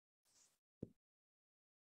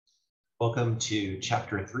Welcome to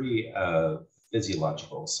Chapter 3 of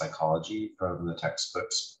Physiological Psychology from the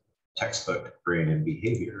textbook Brain and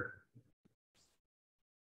Behavior.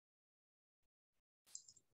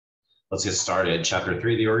 Let's get started. Chapter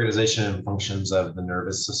 3, the organization and functions of the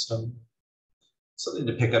nervous system. Something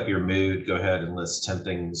to pick up your mood. Go ahead and list 10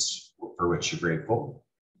 things for which you're grateful.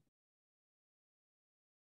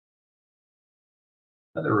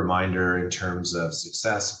 Another reminder in terms of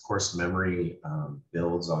success, of course, memory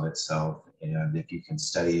builds on itself. And if you can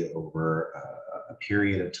study over a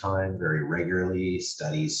period of time very regularly,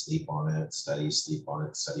 study, sleep on it, study, sleep on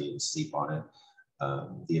it, study and sleep on it,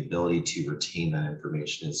 the ability to retain that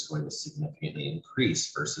information is going to significantly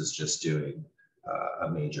increase versus just doing a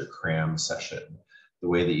major cram session. The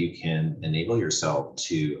way that you can enable yourself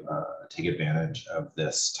to take advantage of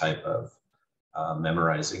this type of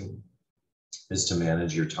memorizing is to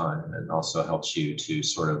manage your time, and also helps you to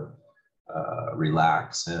sort of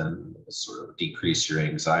relax and sort of decrease your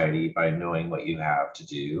anxiety by knowing what you have to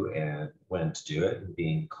do and when to do it and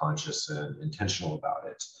being conscious and intentional about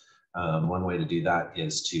it. One way to do that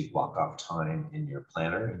is to block off time in your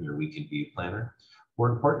planner, in your week in view planner, for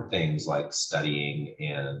important things like studying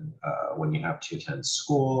and when you have to attend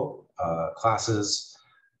school classes,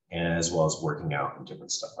 as well as working out and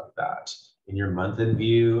different stuff like that. In your month in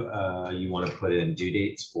view, you want to put in due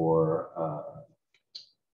dates for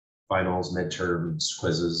finals, midterms,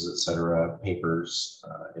 quizzes, etc., papers,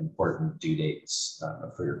 important due dates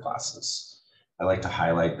for your classes. I like to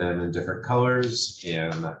highlight them in different colors,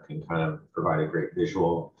 and that can kind of provide a great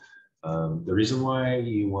visual. The reason why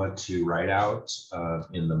you want to write out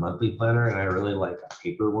in the monthly planner, and I really like a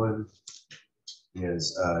paper one,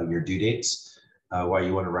 is your due dates. Why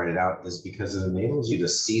you want to write it out is because it enables you to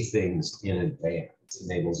see things in advance. It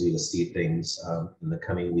enables you to see things in the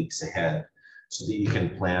coming weeks ahead so that you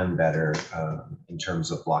can plan better in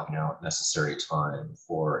terms of blocking out necessary time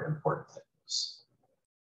for important things.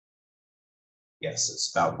 Yes,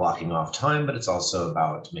 it's about blocking off time, but it's also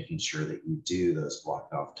about making sure that you do those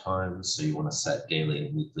blocked off times. So you want to set daily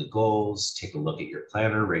and weekly goals, take a look at your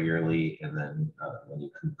planner regularly, and then when you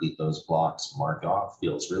complete those blocks, mark off.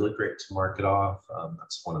 Feels really great to mark it off.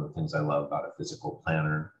 That's one of the things I love about a physical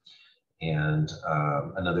planner. And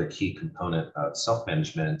another key component of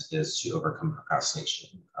self-management is to overcome procrastination.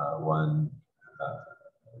 One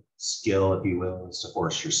skill, if you will, is to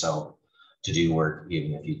force yourself to do work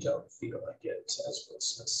even if you don't feel like it, as Will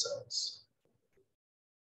Smith says.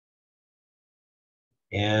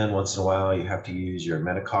 And once in a while, you have to use your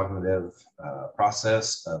metacognitive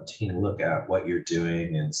process of taking a look at what you're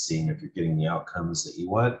doing and seeing if you're getting the outcomes that you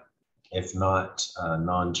want. If not,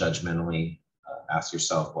 non-judgmentally, ask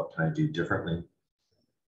yourself, what can I do differently?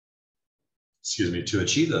 To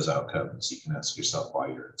achieve those outcomes. You can ask yourself why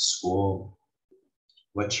you're in school,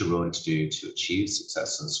 what you're willing to do to achieve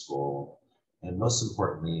success in school, and most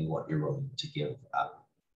importantly, what you're willing to give up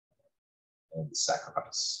and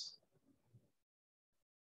sacrifice.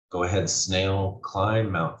 Go ahead, snail,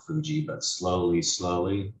 climb Mount Fuji, but slowly,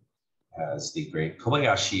 slowly. As the great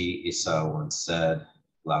Kobayashi Isa once said,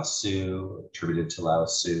 Lao Tzu, attributed to Lao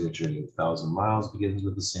Tzu, a journey of 1,000 miles begins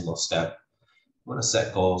with a single step. You want to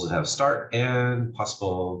set goals that have start and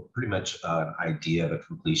possible, pretty much an idea of a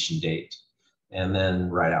completion date. And then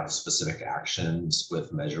write out specific actions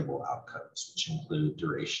with measurable outcomes, which include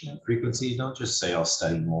duration and frequency. Don't just say, I'll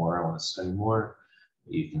study more, I want to study more.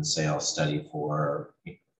 You can say, I'll study for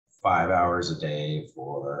 5 hours a day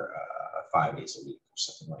for 5 days a week or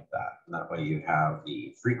something like that. And that way you have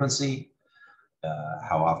the frequency,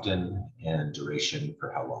 how often, and duration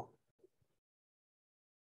for how long.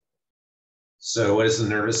 So what is the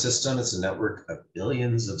nervous system? It's a network of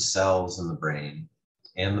billions of cells in the brain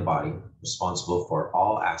and the body, responsible for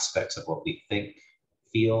all aspects of what we think,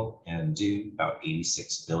 feel, and do, about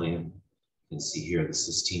 86 billion. You can see here the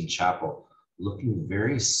Sistine Chapel looking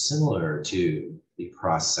very similar to the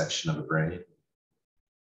cross-section of the brain. Of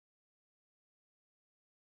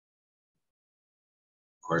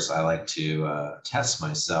course, I like to test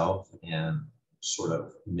myself and sort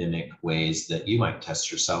of mimic ways that you might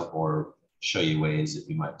test yourself, or show you ways that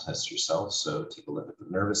you might test yourself. So take a look at the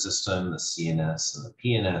nervous system, the CNS and the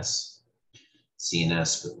PNS.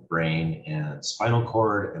 CNS with the brain and spinal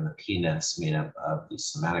cord, and the PNS made up of the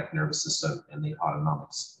somatic nervous system and the autonomic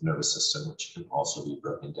nervous system, which can also be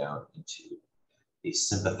broken down into the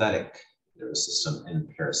sympathetic nervous system and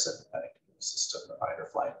parasympathetic nervous system, the fight or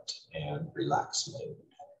flight and relax mode.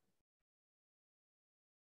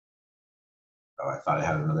 Oh, I thought I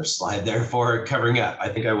had another slide there for covering up. I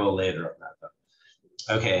think I will later on that though.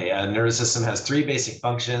 Okay, a nervous system has three basic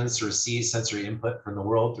functions: to receive sensory input from the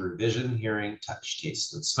world through vision, hearing, touch,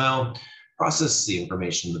 taste, and smell, process the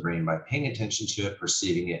information in the brain by paying attention to it,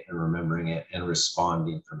 perceiving it, and remembering it, and respond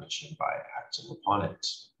the information by acting upon it.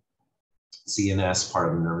 CNS, part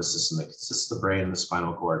of the nervous system that consists of the brain and the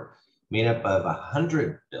spinal cord, made up of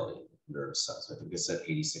 100 billion nerve cells. I think I said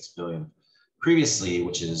 86 billion previously,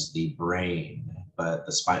 which is the brain, but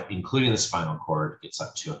the spine, including the spinal cord, gets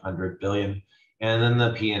up to 100 billion. And then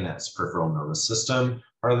the PNS, peripheral nervous system,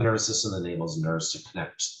 part of the nervous system that enables nerves to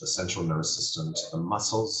connect the central nervous system to the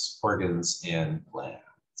muscles, organs, and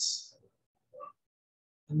glands.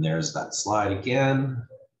 And there's that slide again.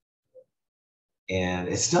 And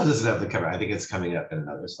it still doesn't have the cover. I think it's coming up in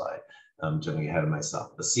another slide. I'm jumping ahead of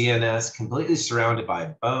myself. The CNS, completely surrounded by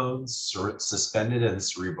bones, suspended in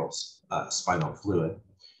cerebral spinal fluid,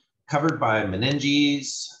 covered by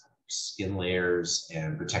meninges, skin layers,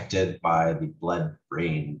 and protected by the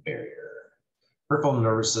blood-brain barrier. Peripheral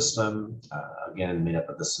nervous system, again, made up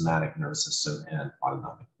of the somatic nervous system and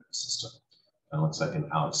autonomic nervous system. It looks like an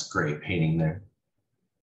Alex Gray painting there.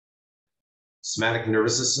 Somatic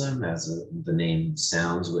nervous system, as the name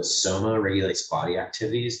sounds, with soma, regulates body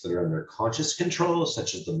activities that are under conscious control,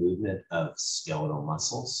 such as the movement of skeletal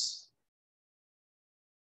muscles.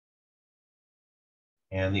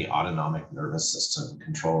 And the autonomic nervous system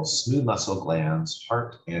controls smooth muscle glands,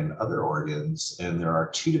 heart, and other organs. And there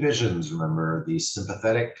are two divisions, remember, the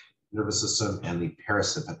sympathetic nervous system and the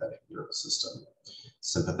parasympathetic nervous system.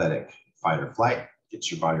 Sympathetic, fight or flight,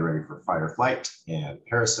 gets your body ready for fight or flight, and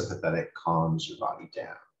parasympathetic calms your body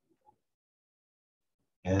down.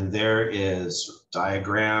 And there is a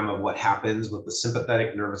diagram of what happens with the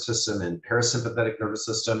sympathetic nervous system and parasympathetic nervous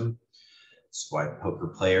system. That's why poker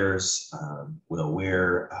players will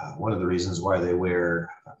wear, one of the reasons why they wear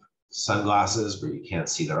sunglasses where you can't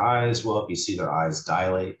see their eyes. Well, if you see their eyes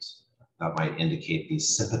dilate, that might indicate the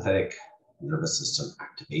sympathetic nervous system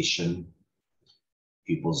activation.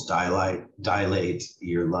 Pupils dilate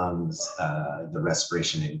your lungs, the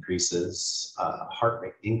respiration increases, heart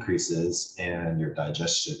rate increases, and your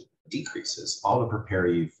digestion decreases, all to prepare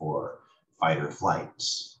you for fight or flight.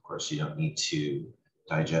 Of course, you don't need to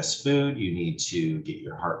digest food. You need to get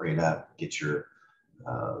your heart rate up, get your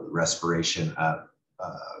respiration up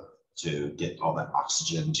to get all that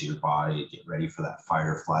oxygen to your body, get ready for that fight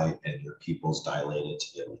or flight, and your pupils dilated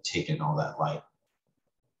to be able to take in all that light.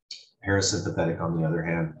 Parasympathetic, on the other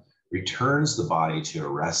hand, returns the body to a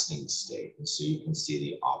resting state. And so you can see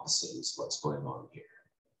the opposite is what's going on here.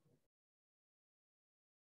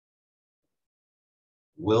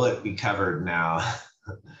 Will it be covered now?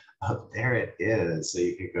 Oh, there it is. So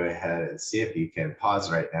you can go ahead and see if you can pause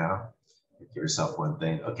right now. Give yourself one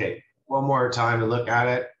thing. Okay, one more time to look at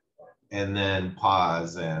it and then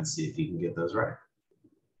pause and see if you can get those right.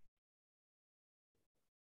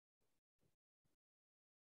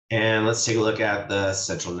 And let's take a look at the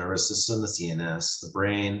central nervous system, the CNS, the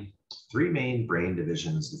brain. Three main brain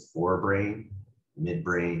divisions: the forebrain,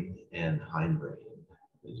 midbrain, and hindbrain.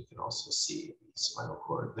 And you can also see the spinal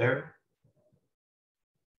cord there.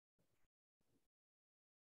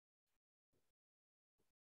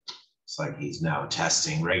 It's like he's now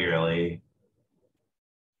testing regularly.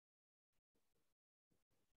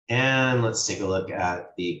 And let's take a look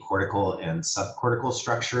at the cortical and subcortical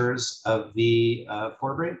structures of the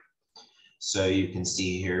forebrain. So you can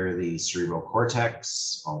see here the cerebral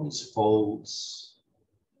cortex, all these folds,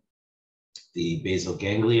 the basal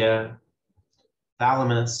ganglia,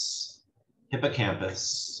 thalamus,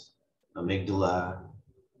 hippocampus, amygdala,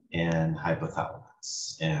 and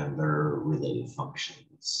hypothalamus, and their related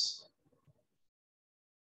functions.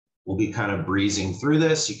 We'll be kind of breezing through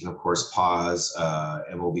this. You can, of course, pause,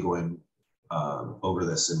 and we'll be going over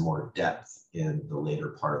this in more depth in the later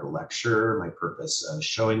part of the lecture. My purpose of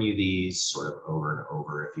showing you these sort of over and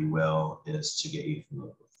over, if you will, is to get you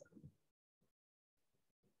familiar with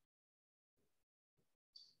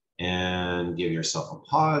them. And give yourself a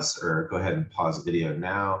pause, or go ahead and pause the video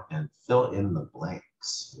now and fill in the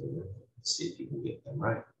blanks. Let's see if you can get them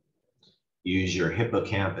right. Use your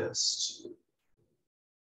hippocampus to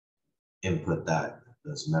input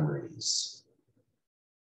those memories.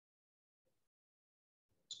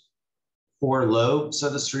 4 lobes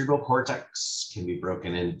of the cerebral cortex can be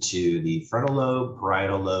broken into the frontal lobe,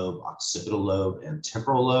 parietal lobe, occipital lobe, and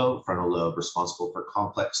temporal lobe. Frontal lobe responsible for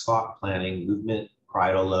complex thought, planning, movement.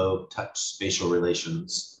 Parietal lobe, touch, spatial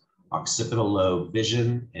relations. Occipital lobe,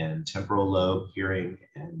 vision, and temporal lobe, hearing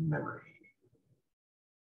and memory.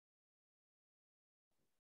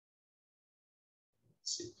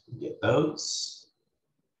 Let's see if we can get those.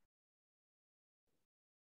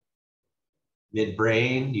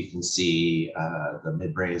 Midbrain, you can see the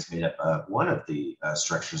midbrain is made up of one of the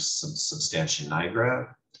structures, substantia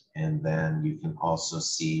nigra. And then you can also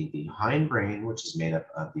see the hindbrain, which is made up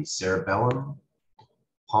of the cerebellum,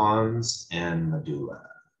 pons, and medulla,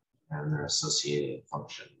 and their associated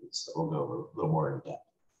functions. So we'll go a little more in depth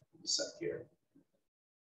in a sec here.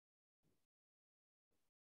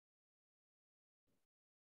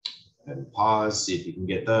 And pause, see if you can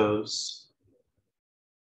get those.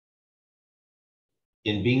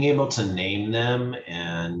 In being able to name them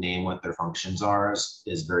and name what their functions are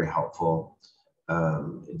is very helpful.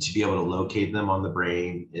 To be able to locate them on the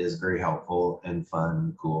brain is very helpful and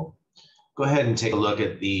fun, cool. Go ahead and take a look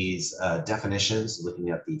at these definitions, looking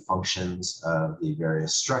at the functions of the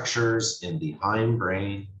various structures in the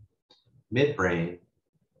hindbrain, midbrain,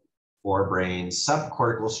 forebrain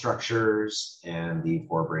subcortical structures, and the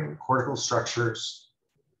forebrain cortical structures.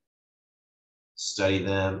 Study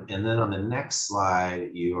them, and then on the next slide,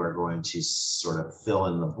 you are going to sort of fill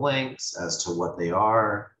in the blanks as to what they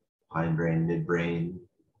are: hindbrain, midbrain,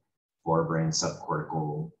 forebrain,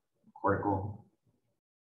 subcortical, cortical.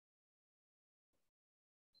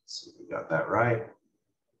 Let's see if we got that right.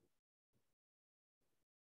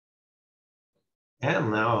 And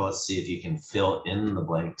now let's see if you can fill in the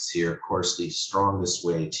blanks here. Of course, the strongest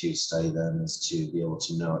way to study them is to be able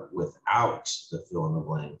to know it without the fill in the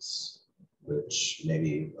blanks, which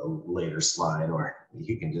maybe a later slide, or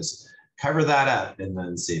you can just cover that up and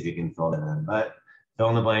then see if you can fill it in. But fill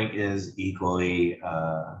in the blank is equally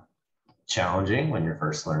challenging when you're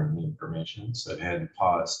first learning the information. So go ahead and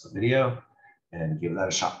pause the video and give that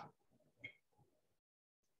a shot.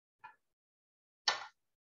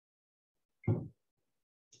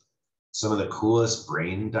 Some of the coolest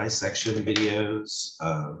brain dissection videos.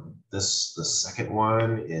 The second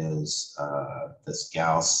one is this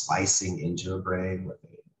gal slicing into a brain with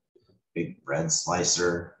a big bread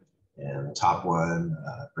slicer. And the top one,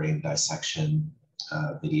 brain dissection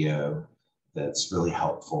video that's really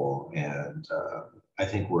helpful. And I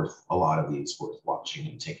think worth a lot of these worth watching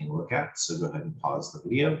and taking a look at. So go ahead and pause the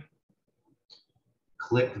video.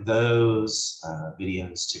 Click those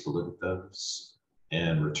videos, take a look at those,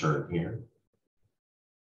 and return here.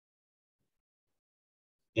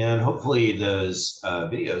 And hopefully those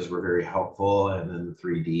videos were very helpful, and then the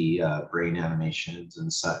 3D brain animations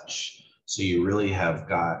and such. So you really have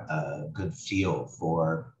got a good feel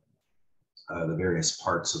for the various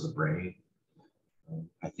parts of the brain.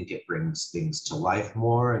 I think it brings things to life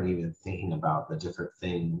more, and even thinking about the different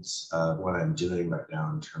things, what I'm doing right now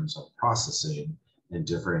in terms of processing in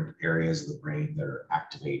different areas of the brain that are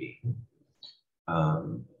activating.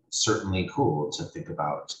 Certainly cool to think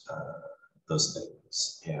about those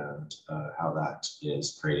things and how that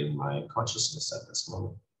is creating my consciousness at this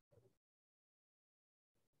moment.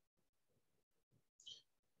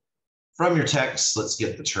 From your text, let's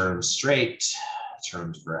get the terms straight.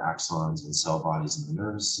 Terms for axons and cell bodies in the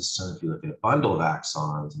nervous system. If you look at a bundle of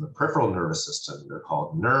axons in the peripheral nervous system, they're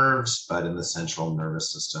called nerves, but in the central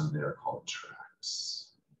nervous system, they're called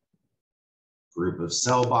tracts. Group of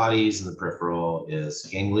cell bodies in the peripheral is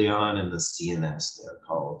ganglion, and the CNS, they're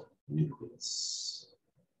called nucleus.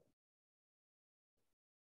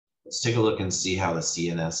 Let's take a look and see how the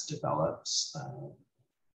CNS develops.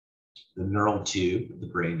 The neural tube of the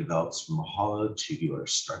brain develops from a hollow tubular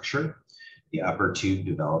structure. The upper tube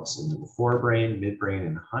develops into the forebrain, midbrain,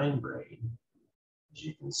 and hindbrain, as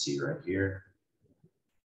you can see right here.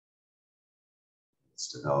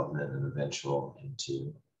 Its development and eventual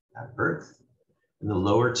into at birth. And the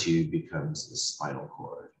lower tube becomes the spinal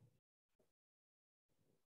cord.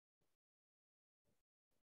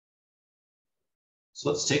 So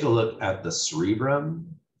let's take a look at the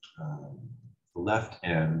cerebrum. The left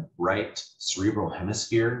and right cerebral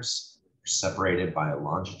hemispheres are separated by a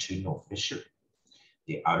longitudinal fissure.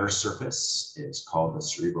 The outer surface is called the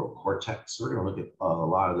cerebral cortex. We're going to look at a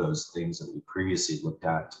lot of those things that we previously looked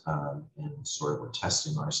at and sort of were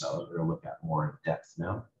testing ourselves. We're going to look at more in depth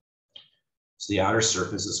now. So the outer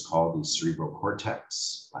surface is called the cerebral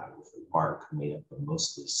cortex, flat with a bark made up of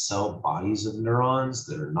mostly cell bodies of neurons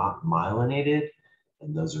that are not myelinated,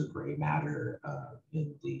 and those are gray matter.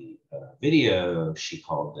 In the video, she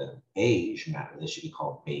called them beige matter. They should be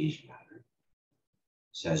called beige matter.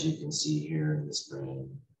 So as you can see here in this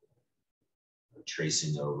brain,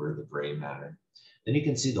 tracing over the gray matter. Then you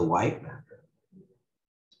can see the white matter,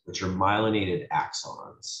 which are myelinated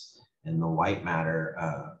axons. And the white matter,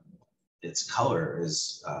 its color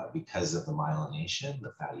is because of the myelination,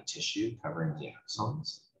 the fatty tissue covering the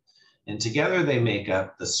axons. And together they make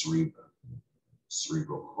up the cerebrum,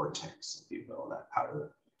 cerebral cortex, if you will, that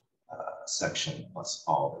outer section plus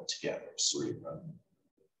all of it together, cerebrum.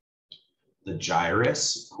 The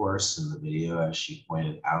gyrus, of course, in the video, as she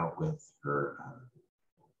pointed out with her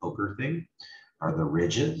poker thing, are the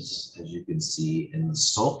ridges. As you can see, in the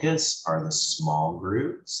sulcus are the small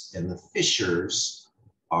grooves, and the fissures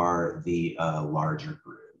are the larger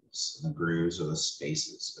grooves. And the grooves are the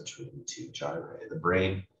spaces between the two gyri. The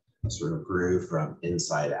brain sort of grew from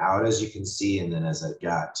inside out, as you can see, and then as it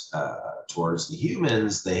got towards the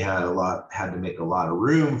humans, they had to make a lot of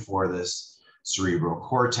room for this cerebral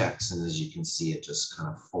cortex, and as you can see, it just kind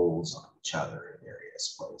of folds on each other in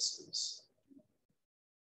various places.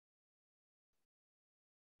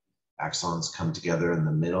 Axons come together in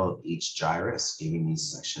the middle of each gyrus, giving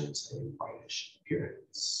these sections a whitish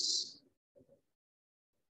appearance.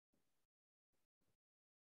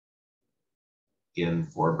 Again,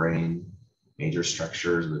 forebrain, major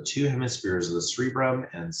structures, the two hemispheres of the cerebrum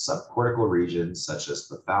and subcortical regions such as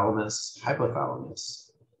the thalamus, hypothalamus,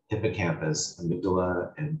 hippocampus,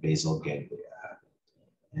 amygdala, and basal ganglia.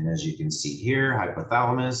 And as you can see here,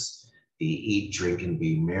 hypothalamus, the eat, drink, and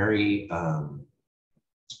be merry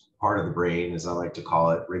part of the brain, as I like to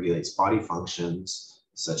call it, regulates body functions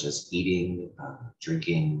such as eating,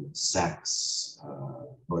 drinking, sex,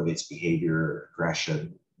 motivates behavior,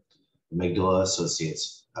 aggression. Amygdala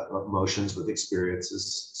associates emotions with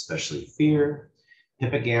experiences, especially fear.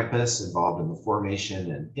 Hippocampus involved in the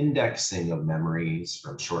formation and indexing of memories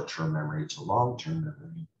from short-term memory to long-term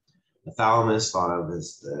memory. The thalamus thought of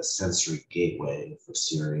as the sensory gateway for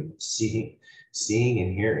seeing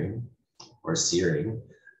and hearing, or searing.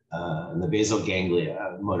 And the basal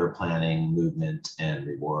ganglia, motor planning, movement, and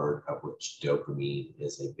reward, of which dopamine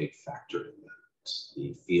is a big factor in that,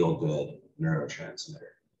 the feel-good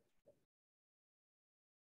neurotransmitter.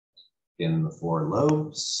 In the four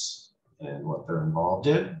lobes and what they're involved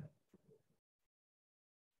in.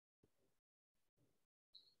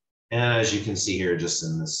 And as you can see here, just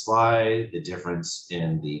in this slide, the difference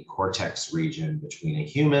in the cortex region between a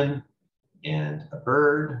human and a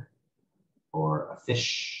bird, or a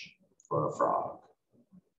fish, or a frog.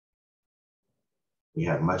 We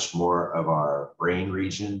have much more of our brain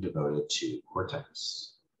region devoted to cortex.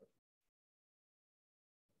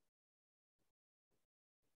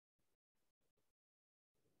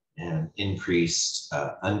 And increased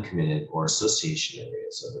uncommitted or association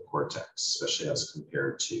areas of the cortex, especially as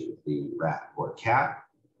compared to the rat or cat,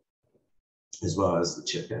 as well as the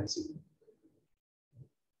chimpanzee.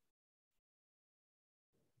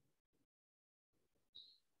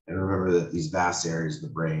 And remember that these vast areas of the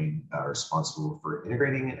brain are responsible for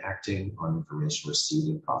integrating and acting on information received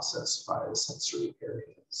and processed by the sensory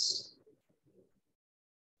areas.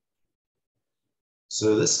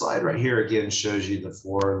 So this slide right here again shows you the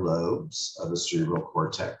four lobes of the cerebral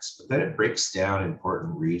cortex, but then it breaks down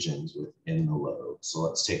important regions within the lobe. So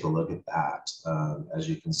let's take a look at that. As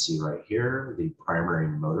you can see right here, the primary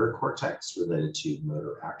motor cortex related to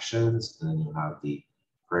motor actions, and then you have the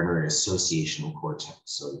primary associational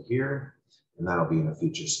cortex over here, and that'll be in a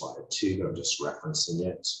future slide too, but I'm just referencing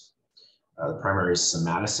it. The primary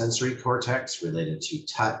somatosensory cortex related to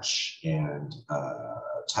touch and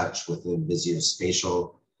touch within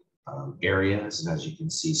visuospatial areas. And as you can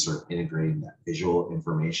see, sort of integrating that visual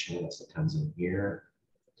information as it comes in here.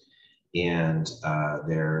 And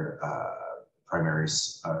their primary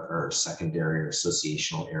or secondary or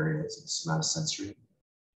associational areas of somatosensory.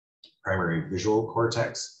 Primary visual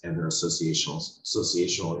cortex and their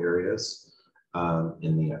associational areas.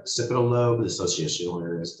 In the occipital lobe, the associational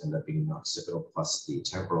areas end up being the occipital plus the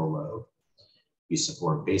temporal lobe,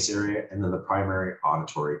 fusiform base area, and then the primary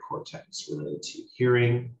auditory cortex related to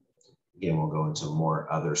hearing. Again, we'll go into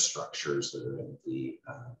more other structures that are in the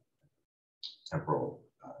temporal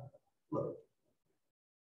lobe.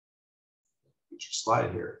 Future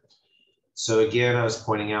slide here. So again, I was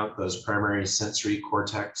pointing out those primary sensory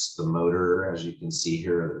cortex, the motor, as you can see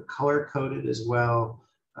here, they're color-coded as well.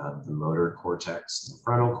 The motor cortex, the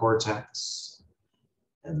frontal cortex,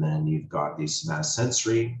 and then you've got the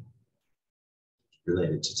somatosensory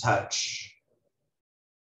related to touch,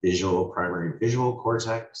 primary visual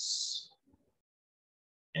cortex,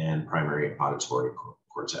 and primary auditory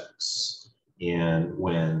cortex. And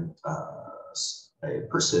when a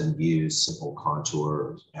person views simple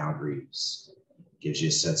contours, boundaries, gives you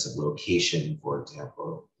a sense of location, for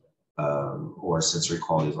example, or sensory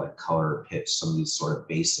qualities like color, pitch, some of these sort of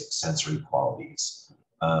basic sensory qualities.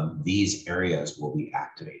 These areas will be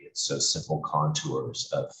activated. So simple contours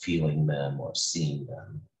of feeling them or seeing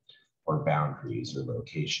them, or boundaries or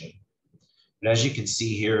location. But as you can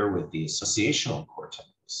see here with the associational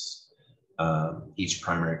cortex, Each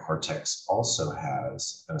primary cortex also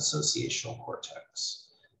has an associational cortex.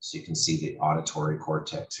 So you can see the auditory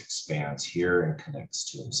cortex expands here and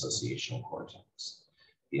connects to an associational cortex.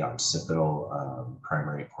 The occipital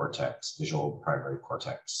primary cortex, visual primary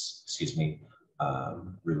cortex, excuse me,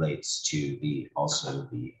 relates to also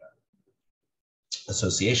the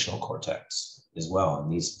associational cortex as well in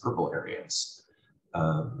these purple areas.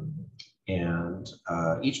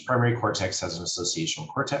 Each primary cortex has an associational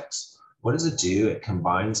cortex. What does it do? It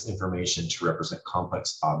combines information to represent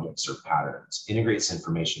complex objects or patterns, integrates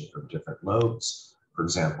information from different lobes. For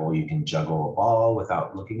example, you can juggle a ball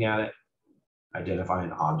without looking at it, identify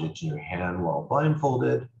an object in your hand while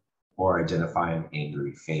blindfolded, or identify an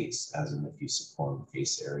angry face, as in the fusiform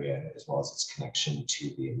face area, as well as its connection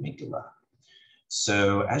to the amygdala.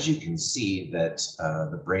 So as you can see that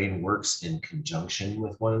the brain works in conjunction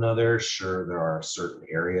with one another. Sure, there are certain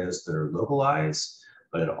areas that are localized,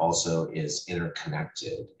 but it also is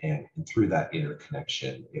interconnected. And through that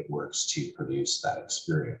interconnection, it works to produce that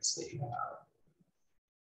experience that you have.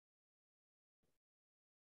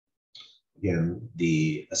 Again,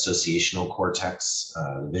 the associational cortex,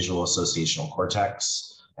 the visual associational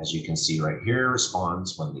cortex, as you can see right here,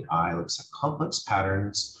 responds when the eye looks at complex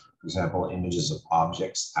patterns. For example, images of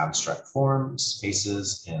objects, abstract forms,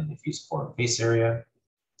 faces in the fusiform face area.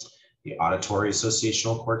 The auditory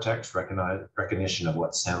associational cortex, recognition of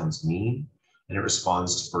what sounds mean, and it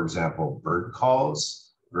responds to, for example, bird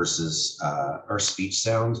calls versus, or speech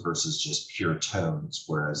sounds versus just pure tones,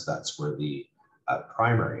 whereas that's where the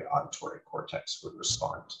primary auditory cortex would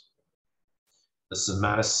respond. The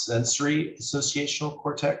somatosensory associational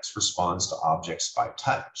cortex responds to objects by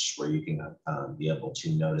touch, where you can be able to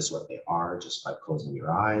notice what they are just by closing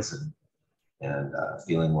your eyes and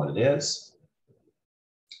feeling what it is.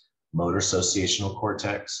 Motor associational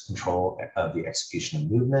cortex, control of the execution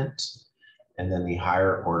of movement. And then the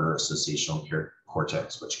higher order associational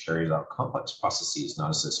cortex, which carries out complex processes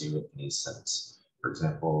not associated with any sense. For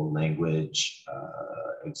example, language,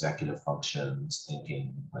 executive functions,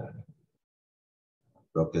 thinking, planning.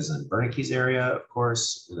 Broca's and Wernicke's area, of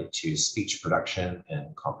course, relate to speech production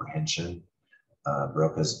and comprehension.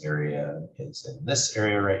 Broca's area is in this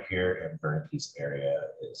area right here, and Wernicke's area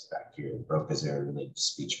is back here. Broca's area related to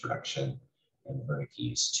speech production, and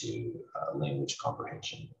Wernicke's to language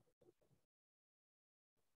comprehension.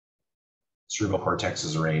 Cerebral cortex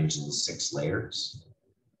is arranged in 6 layers.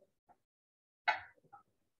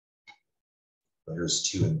 Layers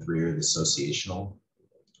 2 and 3 are the associational.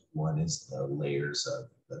 1 is the layers of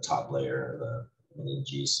the top layer, the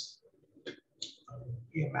meninges,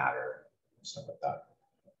 matter, stuff like that,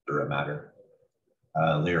 dura matter.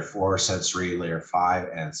 Layer 4, sensory, layer 5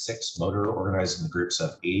 and 6, motor, organized in the groups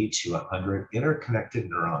of 80 to 100 interconnected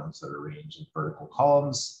neurons that are arranged in vertical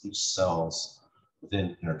columns. Each cells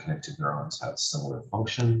within interconnected neurons have similar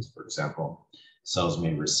functions. For example, cells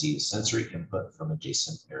may receive sensory input from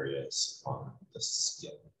adjacent areas on the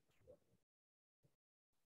skin.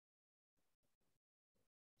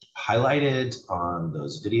 Highlighted on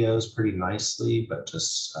those videos pretty nicely, but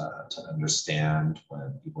just to understand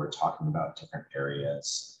when people are talking about different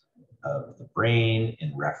areas of the brain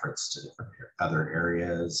in reference to different other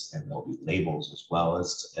areas, and there'll be labels as well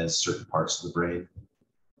as certain parts of the brain.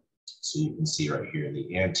 So you can see right here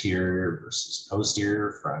the anterior versus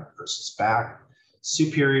posterior, front versus back,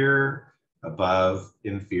 superior, above,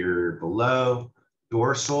 inferior, below,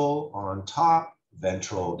 dorsal on top,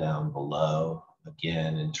 ventral down below.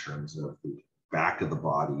 Again, in terms of the back of the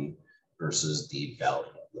body versus the belly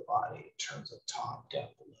of the body in terms of top down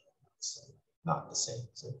below. So not the same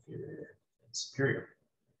as inferior and superior.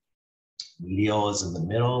 Medial is in the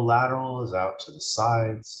middle, lateral is out to the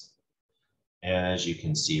sides. And as you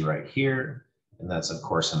can see right here, and that's of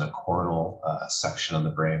course in the coronal section of the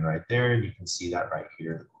brain right there. And you can see that right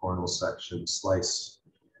here, the coronal section sliced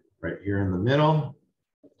right here in the middle,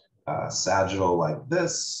 sagittal like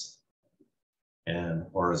this, and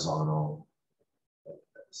horizontal like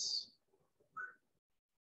this.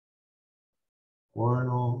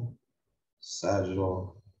 Coronal,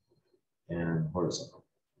 sagittal, and horizontal.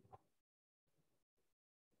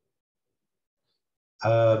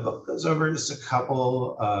 Book goes over just a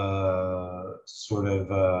couple sort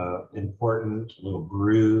of important little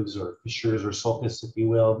grooves or fissures or sulcus, if you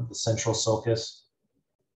will. The central sulcus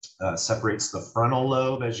separates the frontal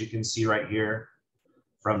lobe, as you can see right here,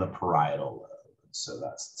 from the parietal lobe. So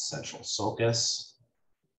that's the central sulcus.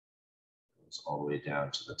 Goes all the way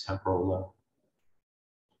down to the temporal lobe.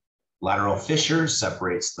 Lateral fissure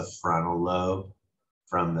separates the frontal lobe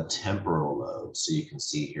from the temporal lobe. So you can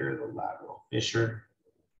see here the lateral fissure.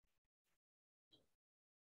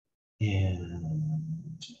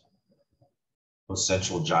 And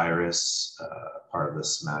postcentral gyrus, part of the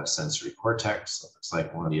somatosensory cortex. Looks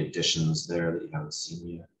like one of the additions there that you haven't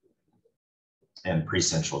seen yet. And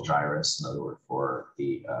precentral gyrus, another word for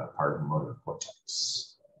the part of the motor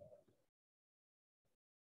cortex.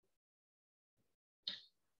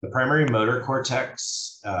 The primary motor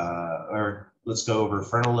cortex, or let's go over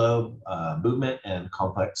frontal lobe, movement, and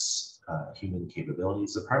complex human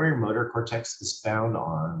capabilities. The primary motor cortex is found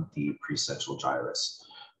on the precentral gyrus,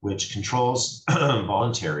 which controls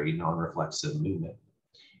voluntary non-reflexive movement.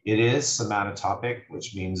 It is somatotopic,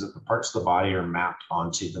 which means that the parts of the body are mapped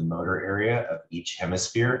onto the motor area of each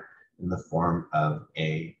hemisphere in the form of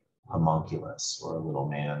a homunculus, or a little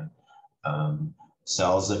man.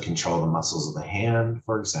 Cells that control the muscles of the hand,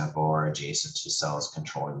 for example, are adjacent to cells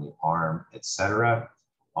controlling the arm, etc.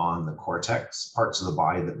 On the cortex, parts of the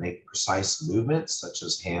body that make precise movements, such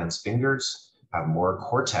as hands, fingers, have more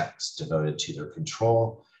cortex devoted to their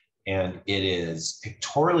control. And it is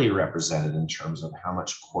pictorially represented in terms of how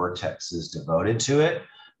much cortex is devoted to it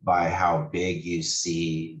by how big you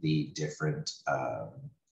see the different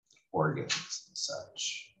organs and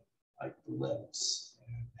such, like the lips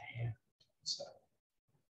and the hand and stuff,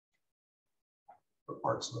 for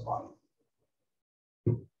parts of the body.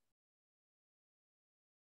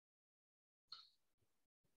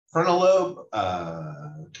 Frontal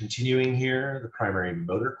lobe, continuing here, the primary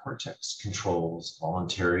motor cortex controls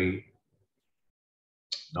voluntary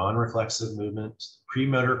non-reflexive movement.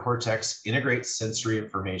 Premotor cortex integrates sensory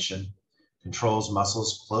information, controls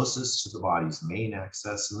muscles closest to the body's main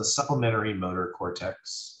axis, and the supplementary motor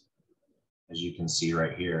cortex, as you can see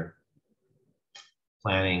right here,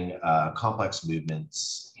 planning complex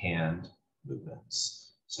movements, hand movements.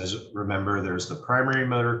 So remember, there's the primary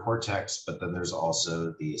motor cortex, but then there's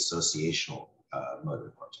also the associational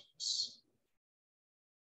motor cortex.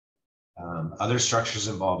 Other structures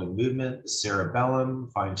involved in movement: the cerebellum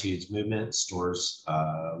fine-tunes movement, stores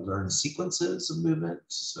learned sequences of movement,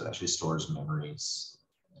 so it actually stores memories.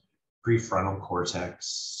 Prefrontal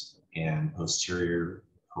cortex and posterior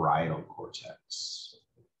parietal cortex.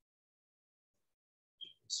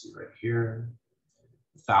 See right here.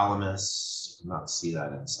 Thalamus, you cannot see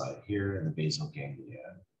that inside here, and the basal ganglia.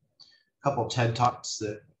 A couple TED Talks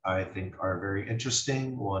that I think are very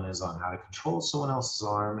interesting. One is on how to control someone else's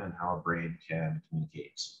arm and how a brain can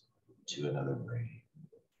communicate to another brain.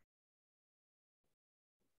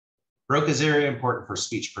 Broca's area, important for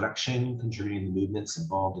speech production, contributing to movements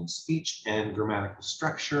involved in speech and grammatical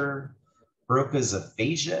structure. Broca's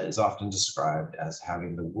aphasia is often described as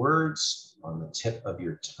having the words on the tip of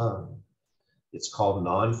your tongue. It's called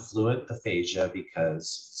non-fluent aphasia because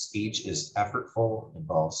speech is effortful,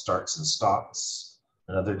 involves starts and stops.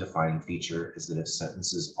 Another defining feature is that if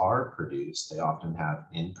sentences are produced, they often have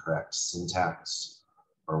incorrect syntax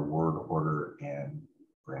or word order and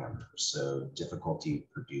grammar. So difficulty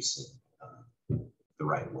producing the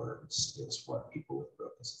right words is what people with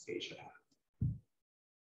Broca's aphasia have.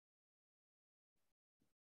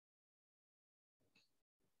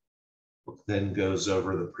 Then goes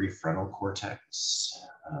over the prefrontal cortex.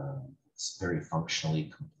 It's very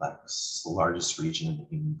functionally complex. The largest region in the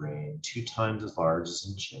human brain, 2 times as large as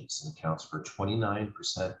in chimps, and accounts for 29%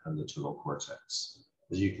 of the total cortex.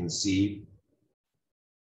 As you can see,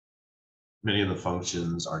 many of the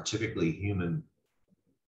functions are typically human,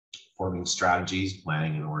 forming strategies,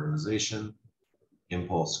 planning and organization,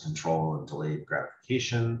 impulse control and delayed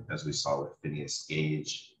gratification, as we saw with Phineas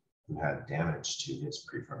Gage, who had damage to his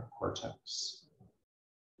prefrontal cortex.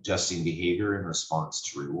 Adjusting behavior in response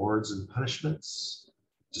to rewards and punishments.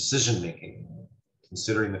 Decision-making,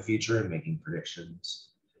 considering the future and making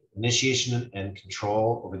predictions. Initiation and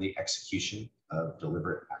control over the execution of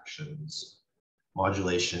deliberate actions.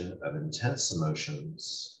 Modulation of intense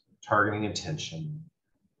emotions. Targeting attention.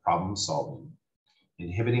 Problem solving.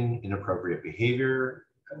 Inhibiting inappropriate behavior,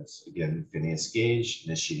 as again, Phineas Gage,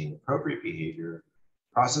 initiating appropriate behavior.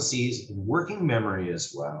 Processes in working memory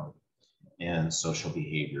as well, and social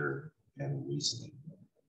behavior and reasoning.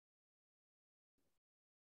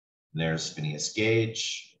 And there's Phineas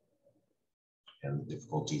Gage and the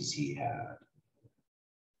difficulties he had.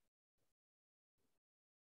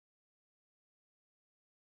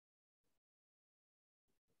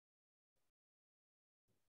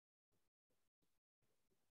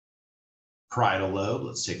 Parietal lobe,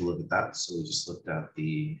 let's take a look at that. So we just looked at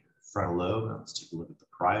the frontal lobe. Now let's take a look at the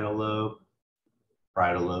parietal lobe.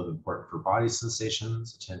 Parietal lobe, important for body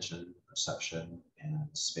sensations, attention, perception, and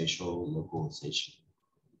spatial localization.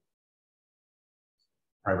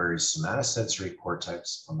 Primary somatosensory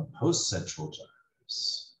cortex on the postcentral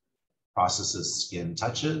gyrus. Processes skin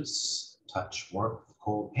touches, touch, warmth,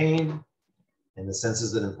 cold, pain, and the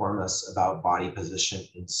senses that inform us about body position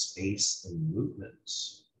in space and movement.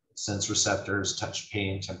 Sense receptors, touch,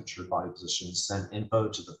 pain, temperature, body position, send info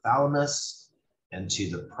to the thalamus and to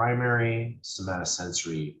the primary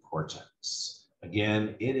somatosensory cortex.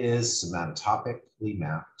 Again, it is somatotopically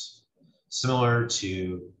mapped, similar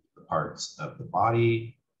to the parts of the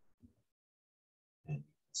body. And you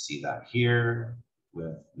can see that here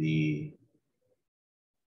with the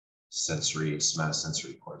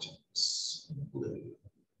somatosensory cortex in blue.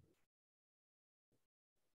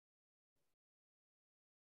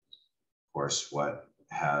 Of course, what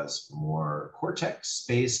has more cortex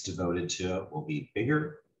space devoted to it will be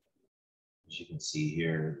bigger. As you can see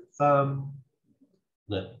here, thumb,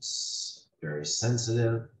 lips, very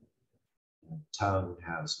sensitive. And tongue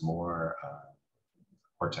has more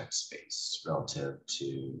cortex space relative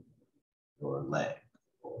to your leg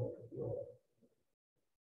or your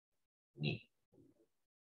knee.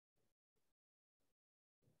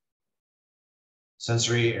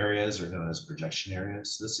 Sensory areas are known as projection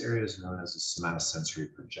areas. This area is known as the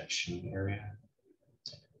somatosensory projection area.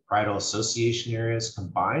 Parietal association areas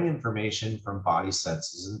combine information from body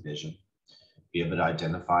senses and vision, be able to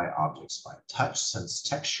identify objects by touch, sense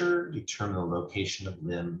texture, determine the location of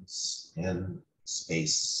limbs in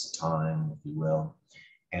space, time, if you will,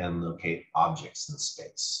 and locate objects in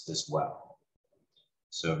space as well.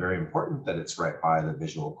 So very important that it's right by the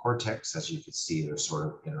visual cortex. As you can see, they're sort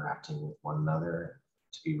of interacting with one another.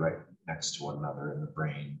 To be right next to one another in the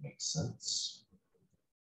brain makes sense.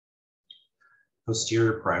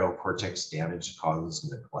 Posterior parietal cortex damage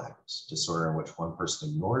causes neglect, disorder in which one person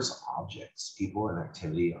ignores objects, people, and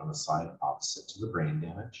activity on the side opposite to the brain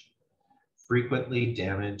damage. Frequently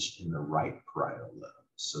damage in the right parietal lobe,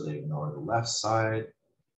 so they ignore the left side.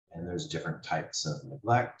 And there's different types of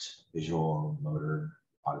neglect: visual, motor,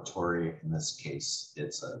 auditory. In this case,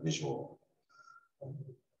 it's a visual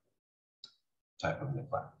type of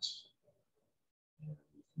neglect. And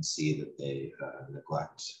you can see that they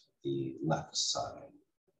neglect the left side.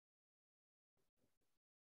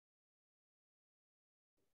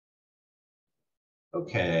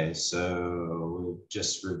 Okay, so we've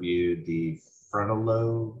just reviewed the frontal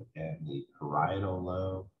lobe and the parietal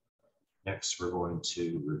lobe. Next, we're going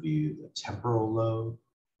to review the temporal lobe.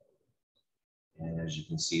 And as you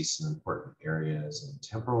can see, some important areas in the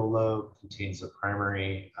temporal lobe contains the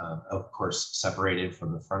primary, of course, separated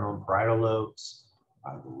from the frontal and parietal lobes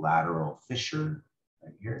by the lateral fissure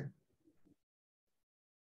right here.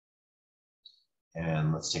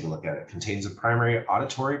 And let's take a look at it. It contains a primary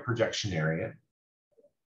auditory projection area.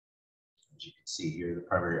 As you can see here, the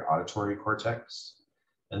primary auditory cortex.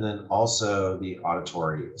 And then also the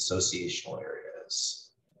auditory associational areas.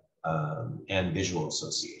 And visual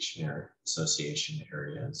association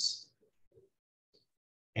areas,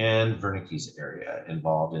 and Wernicke's area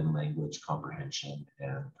involved in language comprehension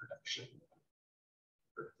and production.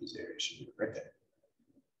 Wernicke's area should be right there.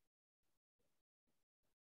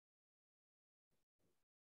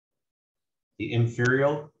 The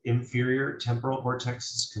inferior temporal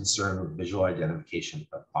cortex is concerned with visual identification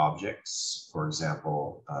of objects, for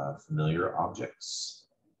example, familiar objects.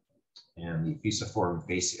 And the fusiform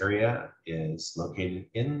face area is located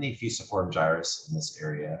in the fusiform gyrus in this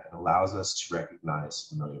area and allows us to recognize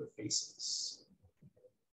familiar faces.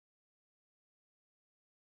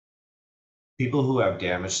 People who have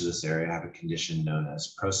damage to this area have a condition known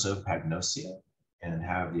as prosopagnosia and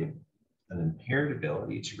have an impaired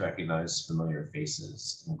ability to recognize familiar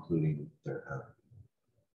faces, including their own.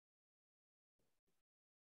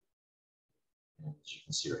 As you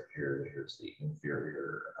can see right here, here's the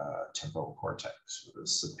inferior temporal cortex, with the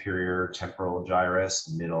superior temporal gyrus,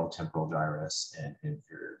 middle temporal gyrus, and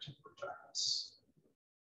inferior temporal gyrus.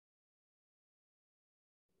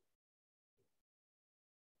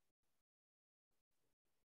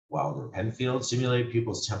 Wilder-Penfield stimulated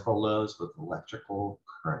pupils' temporal lobes with electrical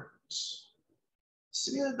currents.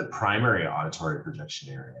 Stimulate the primary auditory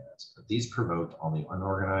projection areas, but these provoked only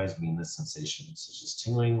unorganized meaningless sensations such as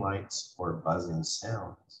tingling lights or buzzing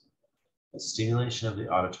sounds. The stimulation of the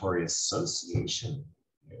auditory association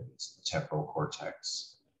areas of the temporal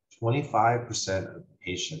cortex, 25% of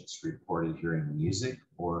patients reported hearing music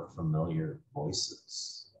or familiar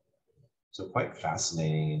voices. So quite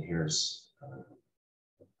fascinating, and here's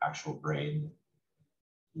actual brain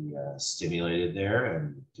he stimulated there,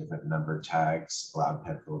 and different number tags allowed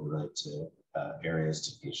Penfield to relate to areas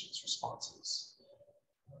to patients' responses.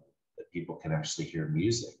 That people can actually hear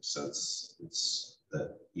music, so it's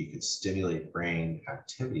that you can stimulate brain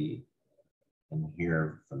activity and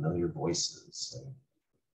hear familiar voices. And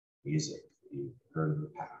music that you've heard in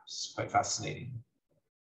the past. Quite fascinating.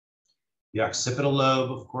 The occipital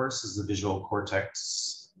lobe, of course, is the visual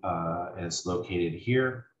cortex, and it's located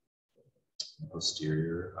here, the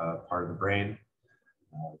posterior part of the brain.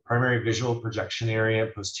 Primary visual projection area,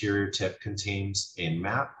 posterior tip, contains a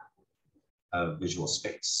map of visual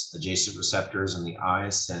space. Adjacent receptors in the eye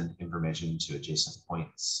send information to adjacent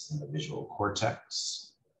points in the visual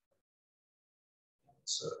cortex.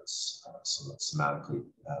 So it's somewhat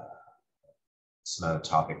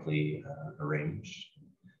somatotopically arranged.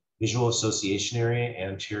 Visual association area,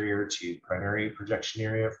 anterior to primary projection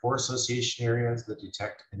area. 4 association areas that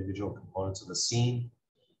detect individual components of the scene,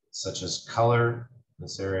 such as color,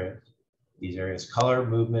 this area, these areas, color,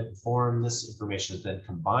 movement, and form. This information is then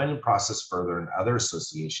combined and processed further in other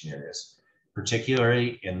association areas,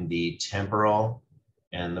 particularly in the temporal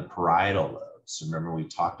and the parietal lobes. Remember, we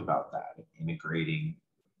talked about that, integrating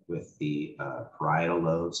with the parietal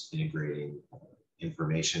lobes, integrating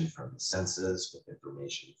information from the senses with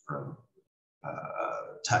information from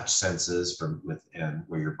touch senses from within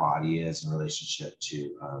where your body is in relationship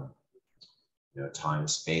to time,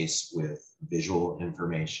 space, with visual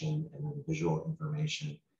information, and then visual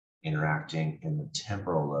information interacting in the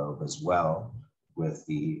temporal lobe as well with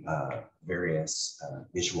the various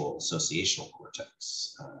visual associational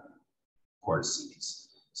cortex cortices,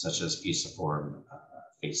 such as fusiform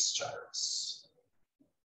face gyrus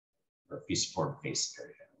or fusiform face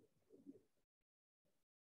area.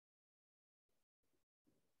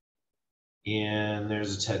 And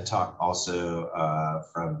there's a TED Talk also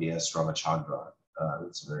from V.S. Ramachandran.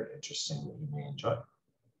 It's very interesting that you may enjoy.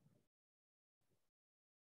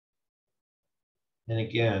 And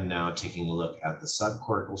again, now taking a look at the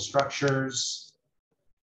subcortical structures.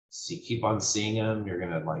 See, keep on seeing them. You're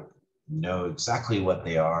gonna know exactly what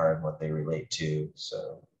they are and what they relate to.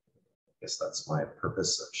 So I guess that's my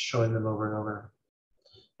purpose of showing them over and over.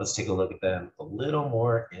 Let's take a look at them a little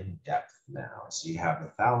more in depth now. So you have the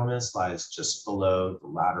thalamus lies just below the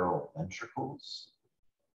lateral ventricles.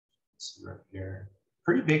 See right here.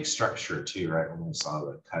 Pretty big structure too, right? When we saw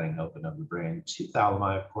the cutting open of the brain. 2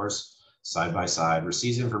 thalami, of course, side by side,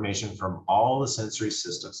 receives information from all the sensory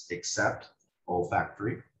systems except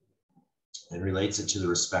olfactory and relates it to the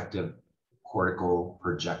respective cortical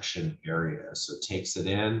projection area. So it takes it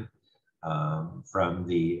in from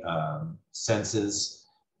the senses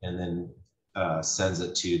and then sends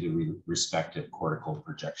it to the respective cortical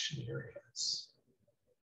projection areas.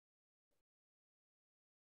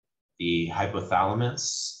 The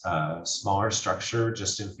hypothalamus, smaller structure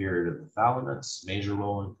just inferior to the thalamus, major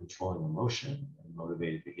role in controlling emotion and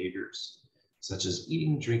motivated behaviors, such as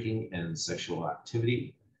eating, drinking, and sexual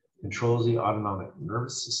activity, controls the autonomic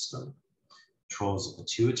nervous system, controls the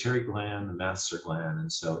pituitary gland, the master gland,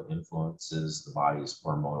 and so influences the body's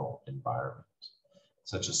hormonal environment.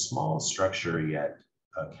 Such a small structure yet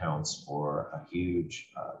accounts for a huge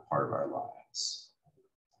part of our lives.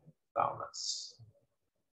 Thalamus.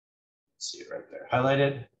 See it right there,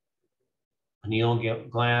 highlighted. Pineal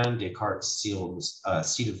gland, Descartes'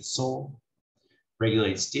 seat of the soul,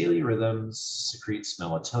 regulates daily rhythms, secretes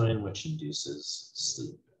melatonin, which induces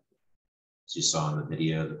sleep. As you saw in the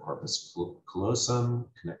video, the corpus callosum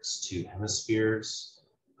connects 2 hemispheres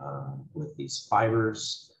with these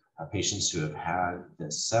fibers. Patients who have had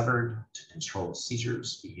this severed to control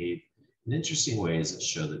seizures behave in interesting ways that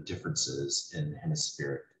show the differences in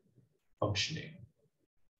hemispheric functioning,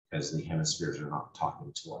 because the hemispheres are not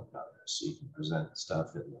talking to one another. So you can present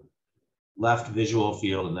stuff in the left visual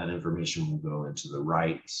field, and that information will go into the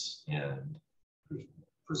right, and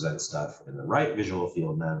present stuff in the right visual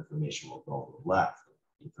field, and that information will go to the left.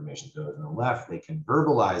 Information goes in the left, they can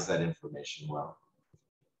verbalize that information well.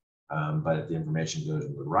 But if the information goes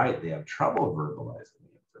to the right, they have trouble verbalizing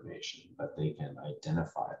the information, but they can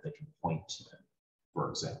identify it, they can point to it, for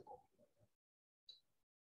example.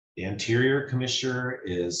 The anterior commissure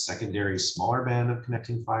is secondary smaller band of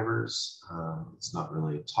connecting fibers. It's not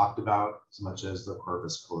really talked about as much as the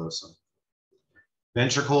corpus callosum.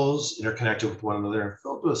 Ventricles interconnected with one another and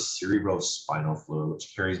filled with cerebrospinal fluid,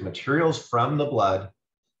 which carries materials from the blood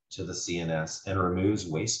to the CNS and removes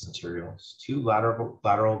waste materials. 2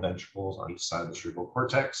 lateral ventricles on each side of the cerebral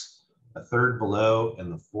cortex, a 3rd below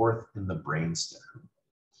and the 4th in the brainstem.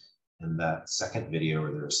 And that second video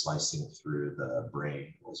where they're slicing through the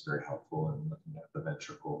brain was very helpful in looking at the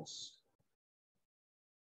ventricles.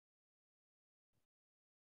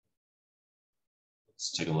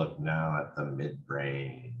 Let's take a look now at the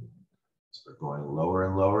midbrain. So we're going lower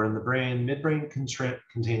and lower in the brain. Midbrain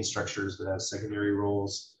contains structures that have secondary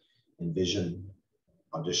roles in vision,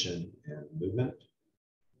 audition, and movement.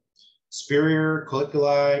 Superior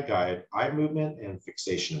colliculi guide eye movement and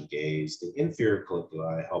fixation of gaze. The inferior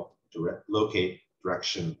colliculi help locate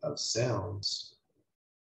direction of sounds.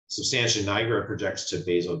 Substantia nigra projects to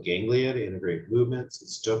basal ganglia to integrate movements.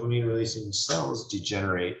 Its dopamine-releasing cells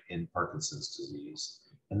degenerate in Parkinson's disease.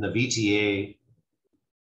 And the VTA,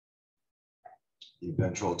 the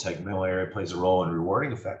ventral tegmental area, plays a role in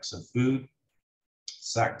rewarding effects of food,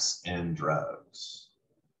 sex, and drugs.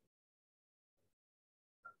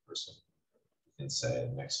 That person can say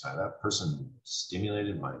next time, that person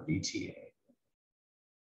stimulated my VTA.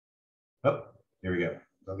 Oh, here we go.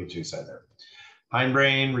 Don't get too excited there.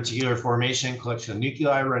 Hindbrain, reticular formation, collection of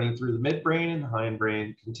nuclei running through the midbrain, and the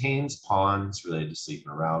hindbrain contains pons related to sleep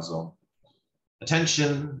and arousal.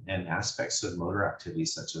 Attention and aspects of motor activity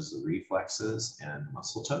such as the reflexes and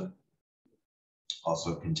muscle tone.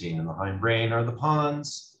 Also contained in the hindbrain are the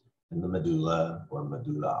pons and the medulla or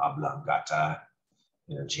medulla oblongata.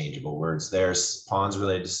 Interchangeable words there. Pons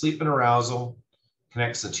related to sleep and arousal.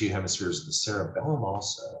 Connects the two hemispheres of the cerebellum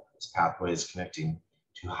also. Its pathways connecting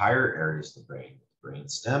to higher areas of the brain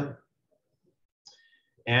stem.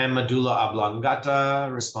 And medulla oblongata,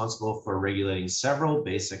 responsible for regulating several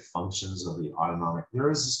basic functions of the autonomic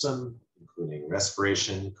nervous system, including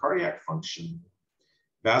respiration, cardiac function,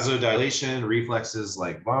 vasodilation, reflexes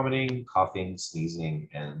like vomiting, coughing, sneezing,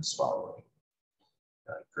 and swallowing.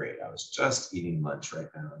 Great, I was just eating lunch right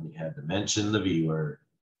now, and you had to mention the V word.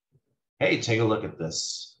 Hey, take a look at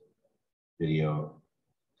this video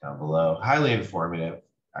down below. Highly informative,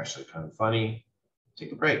 actually kind of funny.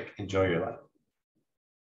 Take a break, enjoy your life.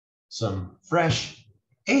 Some fresh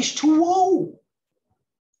H2O.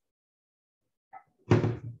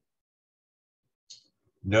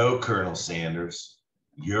 No, Colonel Sanders,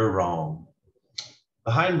 you're wrong.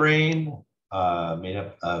 The hindbrain, made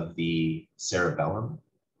up of the cerebellum.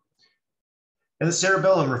 And the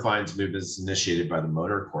cerebellum refines movements initiated by the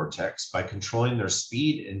motor cortex by controlling their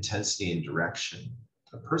speed, intensity, and direction.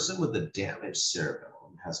 A person with a damaged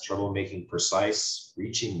cerebellum has trouble making precise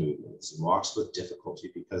reaching movements and walks with difficulty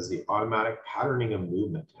because the automatic patterning of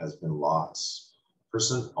movement has been lost. The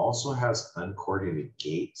person also has uncoordinated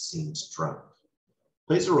gait, seems drunk.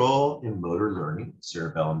 Plays a role in motor learning,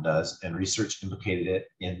 cerebellum does, and research implicated it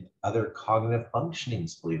in other cognitive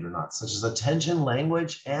functionings, believe it or not, such as attention,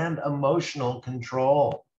 language, and emotional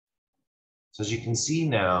control. So as you can see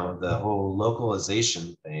now, the whole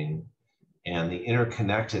localization thing and the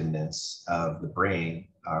interconnectedness of the brain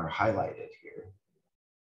are highlighted here.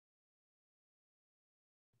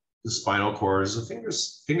 The spinal cord is a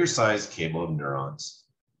finger-sized cable of neurons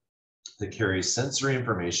that carries sensory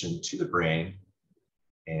information to the brain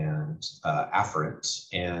and afferent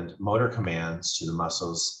and motor commands to the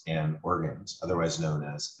muscles and organs, otherwise known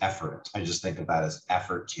as efferent. I just think of that as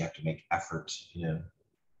effort. You have to make effort,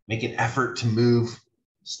 make an effort to move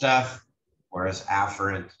stuff, whereas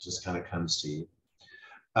afferent just kind of comes to you.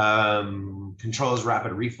 Controls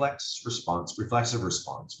rapid reflexive response.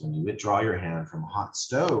 When you withdraw your hand from a hot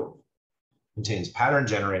stove, contains pattern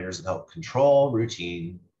generators that help control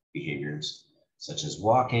routine behaviors, such as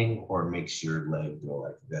walking, or makes your leg go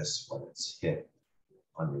like this when it's hit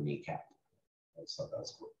on your kneecap. I just thought that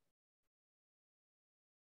was cool.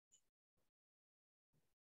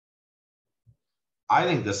 I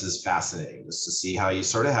think this is fascinating, just to see how you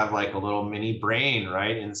sort of have like a little mini brain,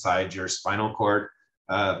 right, inside your spinal cord,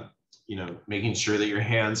 making sure that your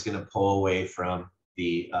hand's going to pull away from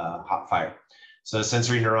the hot fire. So a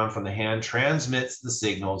sensory neuron from the hand transmits the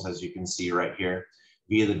signals, as you can see right here,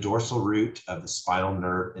 via the dorsal root of the spinal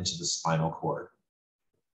nerve into the spinal cord,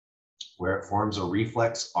 where it forms a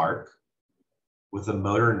reflex arc with a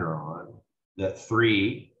motor neuron that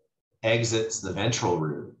 3 exits the ventral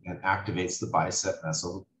root and activates the bicep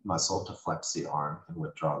muscle to flex the arm and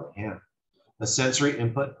withdraw the hand. The sensory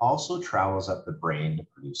input also travels up the brain to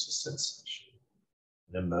produce a sensation.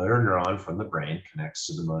 The motor neuron from the brain connects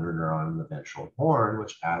to the motor neuron in the ventral horn,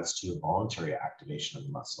 which adds to a voluntary activation of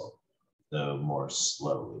the muscle, though more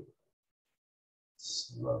slowly.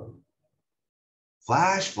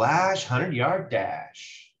 Flash, flash, 100-yard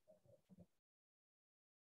dash.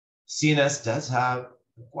 CNS does have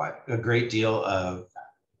quite a great deal of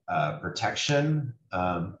protection.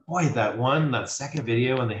 Boy, that second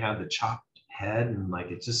video when they had the chopped head and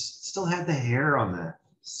like it just still had the hair on that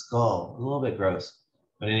skull, a little bit gross.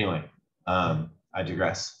 But anyway, I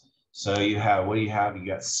digress. So you have, what do you have? You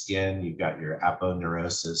got skin, you've got your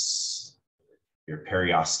aponeurosis, your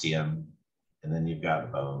periosteum, and then you've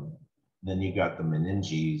got bone. Then you've got the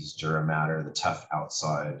meninges, dura mater, the tough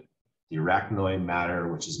outside, the arachnoid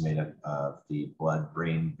matter, which is made up of the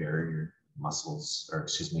blood-brain barrier muscles, or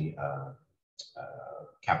excuse me,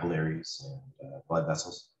 capillaries and blood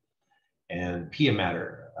vessels, and pia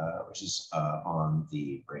mater, which is on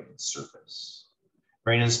the brain surface.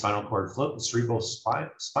 Brain and spinal cord float in cerebral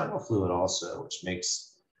spinal fluid also, which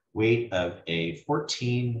makes weight of a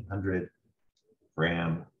 1,400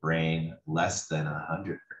 gram brain less than 100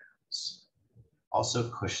 grams. Also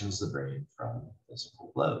cushions the brain from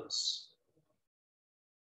physical blows.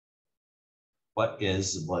 What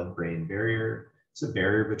is the blood-brain barrier? It's a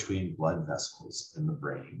barrier between blood vessels in the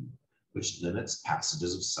brain, which limits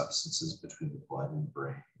passages of substances between the blood and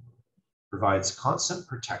brain, provides constant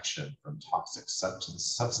protection from toxic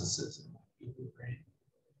substances in the brain,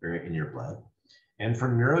 or in your blood, and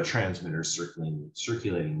from neurotransmitters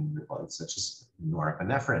circulating in your blood, such as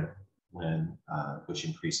norepinephrine, which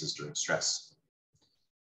increases during stress.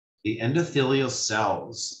 The endothelial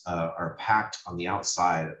cells are packed on the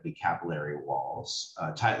outside of the capillary walls,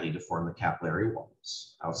 tightly to form the capillary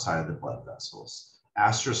walls outside of the blood vessels.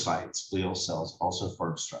 Astrocytes, glial cells, also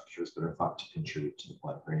form structures that are thought to contribute to the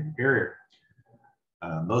blood-brain barrier.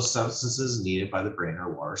 Most substances needed by the brain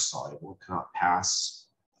are water soluble, cannot pass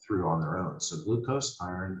through on their own. So glucose,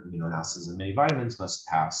 iron, amino acids, and many vitamins must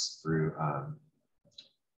pass through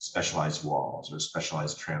specialized walls or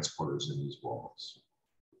specialized transporters in these walls.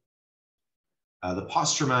 The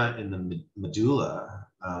postrema in the medulla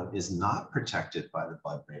is not protected by the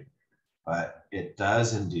blood-brain, but it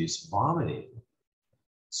does induce vomiting.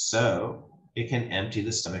 So it can empty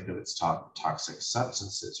the stomach of its toxic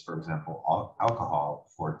substances, for example, alcohol,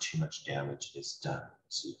 before too much damage is done.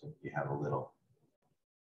 So you have a little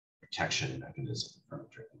protection mechanism from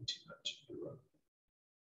drinking too much.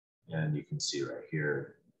 And you can see right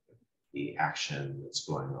here the action that's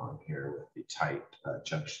going on here with the tight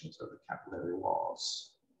junctions of the capillary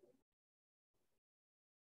walls.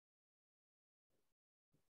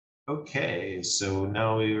 Okay, so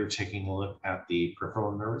now we are taking a look at the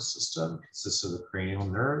peripheral nervous system. It consists of the cranial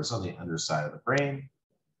nerves on the underside of the brain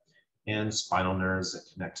and spinal nerves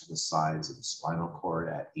that connect to the sides of the spinal cord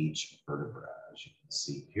at each vertebra. As you can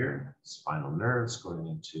see here, spinal nerves going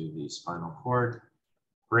into the spinal cord,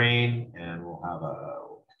 brain, and we'll have a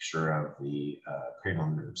picture of the cranial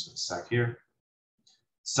nerves in a sec here.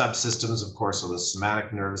 Subsystems, of course, are the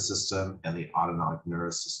somatic nervous system and the autonomic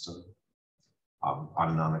nervous system.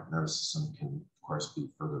 Autonomic nervous system can, of course, be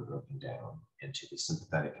further broken down into the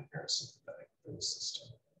sympathetic and parasympathetic nervous system.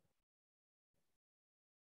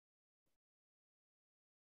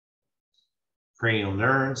 Cranial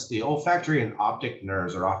nerves. The olfactory and optic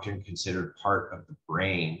nerves are often considered part of the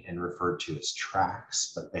brain and referred to as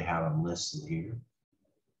tracts, but they have them listed here.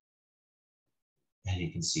 And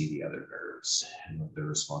you can see the other nerves and what they're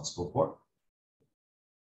responsible for.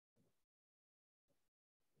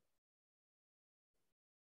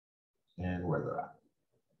 And where they're at.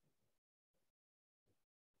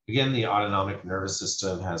 Again, the autonomic nervous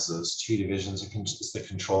system has those two divisions. It's the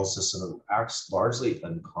control system that acts largely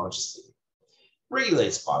unconsciously.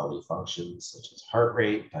 Regulates bodily functions such as heart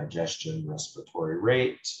rate, digestion, respiratory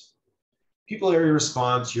rate, pupillary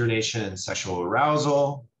response, urination, and sexual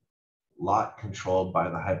arousal. A lot controlled by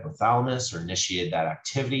the hypothalamus, or initiated that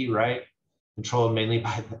activity, right? Controlled mainly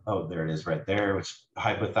by the, oh, there it is right there, which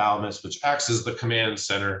hypothalamus, which acts as the command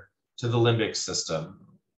center to the limbic system.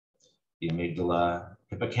 The amygdala,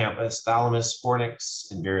 hippocampus, thalamus,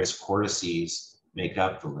 fornix, and various cortices make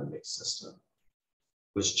up the limbic system,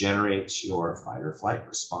 which generates your fight or flight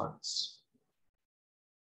response.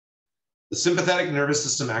 The sympathetic nervous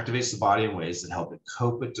system activates the body in ways that help it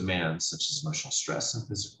cope with demands such as emotional stress and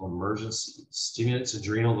physical emergencies, stimulates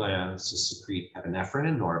adrenal glands to secrete epinephrine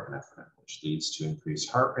and norepinephrine, which leads to increased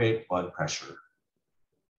heart rate, blood pressure,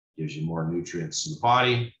 gives you more nutrients to the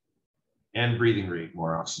body, and breathing rate,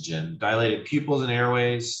 more oxygen. Dilated pupils and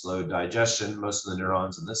airways, slow digestion. Most of the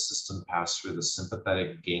neurons in this system pass through the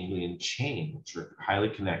sympathetic ganglion chain, which are highly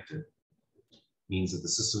connected. Means that the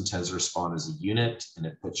system tends to respond as a unit, and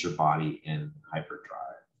it puts your body in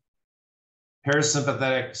hyperdrive.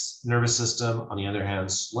 Parasympathetic nervous system, on the other hand,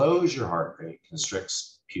 slows your heart rate,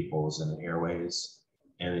 constricts pupils and airways,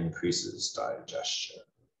 and increases digestion.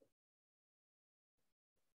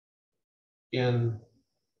 In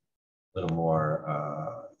a little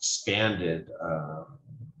more expanded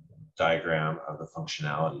diagram of the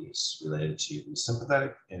functionalities related to the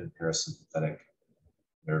sympathetic and parasympathetic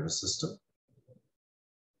nervous system.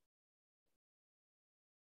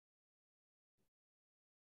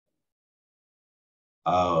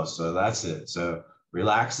 Oh, so that's it. So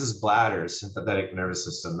relaxes bladder, sympathetic nervous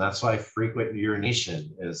system. That's why frequent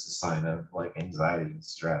urination is a sign of like anxiety and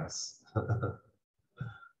stress.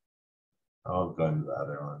 I won't go into the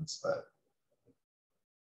other ones, but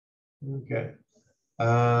Okay.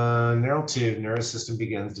 Neural tube nervous system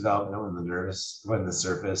begins development when the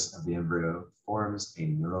surface of the embryo forms a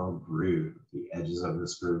neural groove. The edges of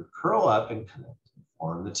this groove curl up and connect and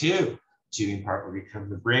form the tube. Tubing part will become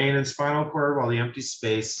the brain and spinal cord, while the empty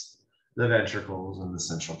space, the ventricles, and the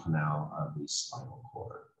central canal of the spinal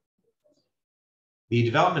cord. The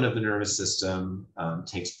development of the nervous system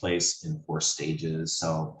takes place in 4 stages: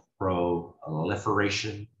 cell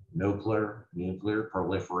proliferation, nuclear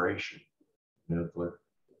proliferation,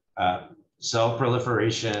 cell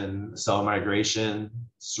proliferation, cell migration,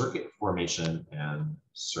 circuit formation, and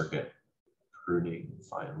circuit pruning,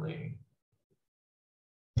 finally.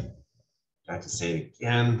 I have to say it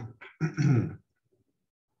again.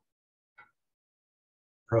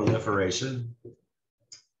 Proliferation.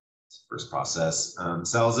 First process,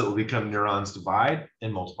 cells that will become neurons divide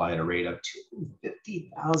and multiply at a rate of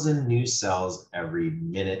 250,000 new cells every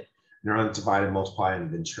minute. Neurons divide and multiply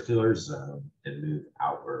in the ventricular zone and move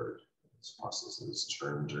outward. This process is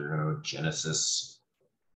termed neurogenesis.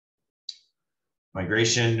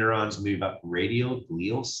 Migration, neurons move up radial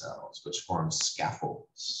glial cells, which form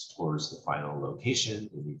scaffolds towards the final location.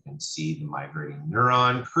 And you can see the migrating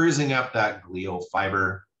neuron cruising up that glial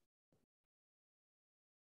fiber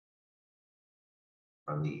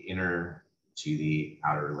from the inner to the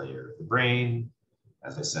outer layer of the brain.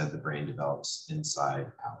 As I said, the brain develops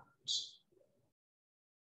inside out.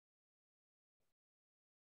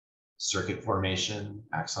 Circuit formation,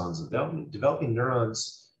 axons developing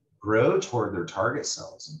neurons grow toward their target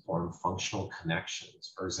cells and form functional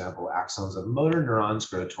connections. For example, axons of motor neurons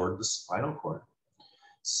grow toward the spinal cord.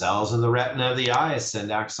 Cells in the retina of the eye send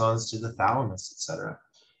axons to the thalamus, etc.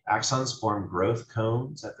 Axons form growth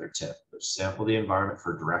cones at their tip, which sample the environment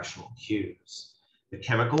for directional cues. There's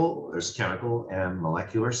chemical and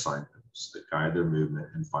molecular signals that guide their movement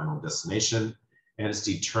and final destination, and it's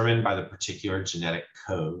determined by the particular genetic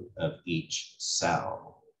code of each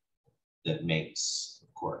cell that makes,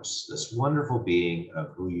 of course, this wonderful being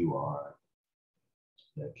of who you are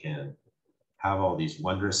that can have all these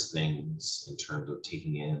wondrous things in terms of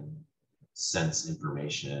taking in sense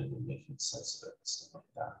information and making sense of it, stuff like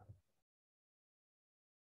that.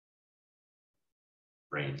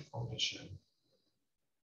 Brain formation.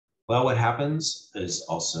 Well, what happens is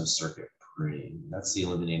also circuit pruning. That's the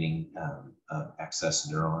eliminating of excess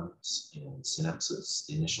neurons in synapses.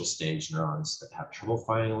 The initial stage neurons that have trouble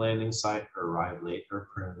finding a landing site or arrive late are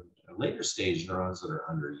pruned. Later stage neurons that are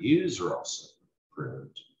underused are also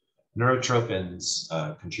pruned. Neurotropins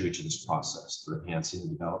contribute to this process through enhancing the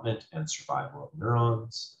development and survival of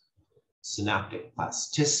neurons. Synaptic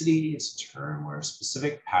plasticity is a term where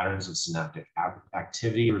specific patterns of synaptic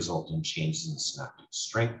activity result in changes in synaptic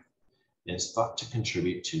strength. It is thought to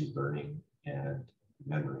contribute to learning and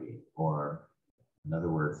memory, or another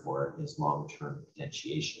word for it is long-term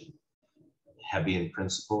potentiation. Hebbian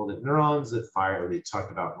principle that neurons that fire, we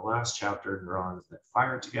talked about in the last chapter, neurons that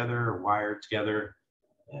fire together are wired together,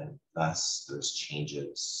 and thus there's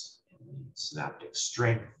changes in synaptic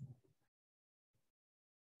strength.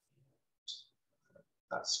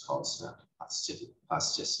 That's called synaptic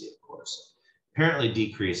plasticity, of course. Apparently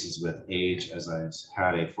decreases with age, as I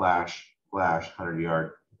had a flash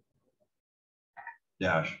 100-yard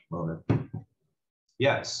dash moment.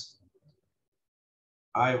 Yes,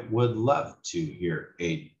 I would love to hear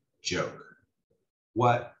a joke.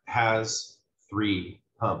 What has 3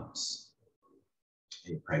 humps?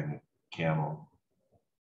 A pregnant camel.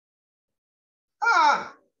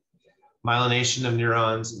 Ah! Myelination of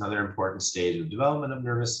neurons, another important stage of development of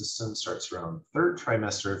nervous system, starts around the 3rd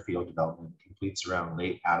trimester of fetal development, completes around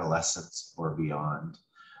late adolescence or beyond,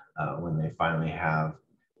 when they finally have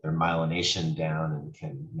their myelination down and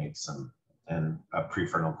can make some, and a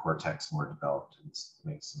prefrontal cortex more developed and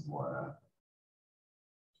make some more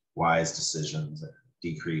wise decisions that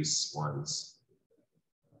decrease one's,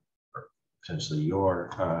 or potentially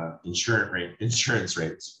your insurance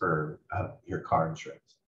rates for your car insurance.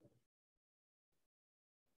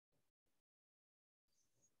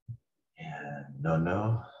 And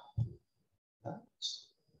no.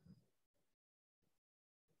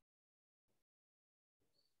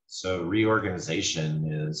 So reorganization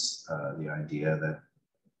is the idea that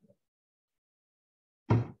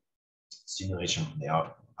stimulation from the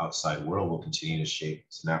outside world will continue to shape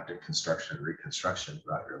synaptic construction and reconstruction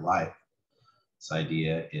throughout your life. This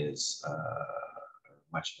idea is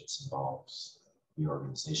much of it involves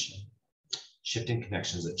reorganization. Shifting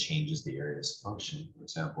connections that changes the area's function. For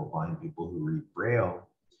example, blind people who read Braille,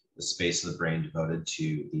 the space of the brain devoted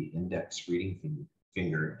to the index reading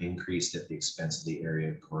finger increased at the expense of the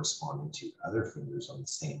area corresponding to other fingers on the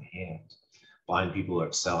same hand. Blind people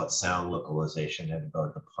excel at sound localization and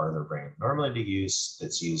develop the part of their brain normally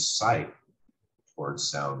that's used sight towards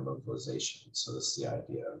sound localization. So this is the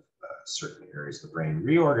idea of certain areas of the brain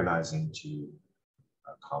reorganizing to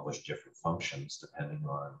accomplish different functions depending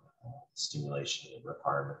on stimulation and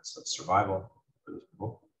requirements of survival for those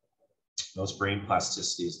people. Most brain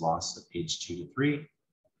plasticity is lost at age 2 to 3.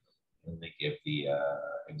 And they give the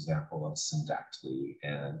example of syndactyly.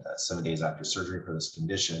 And 7 days after surgery for this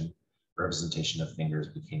condition, representation of fingers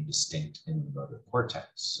became distinct in the motor cortex.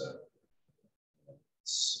 So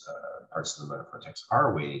parts of the motor cortex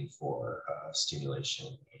are waiting for stimulation,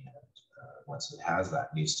 and once it has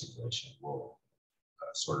that new stimulation, it will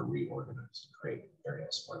sort of reorganize and create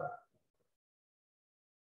areas for that.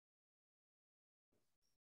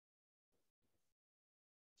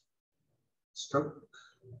 Stroke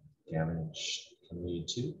damage can lead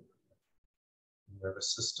to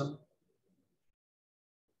nervous system,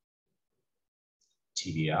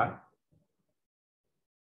 TBI,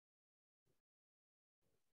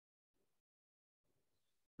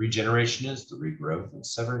 regeneration is the regrowth of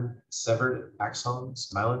severed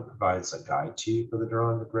axons. Myelin provides a guide tube for the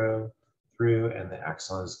neuron to grow through, and the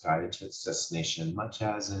axon is guided to its destination, much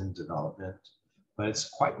as in development, but it's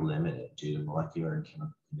quite limited due to molecular and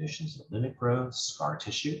chemical conditions that limit growth, scar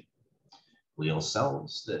tissue, glial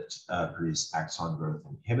cells that produce axon growth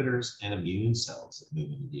inhibitors, and immune cells that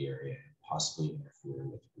move into the area and possibly interfere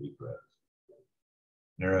with regrowth.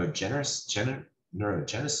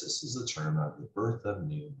 Neurogenesis is the term of the birth of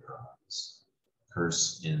new neurons.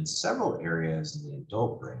 Occurs in several areas in the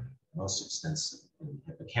adult brain, most extensive in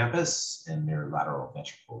the hippocampus and near lateral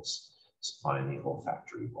ventricles, supplying the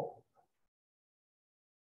olfactory bulb.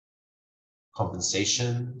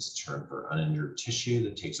 Compensation is a term for uninjured tissue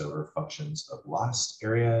that takes over functions of lost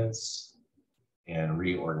areas, and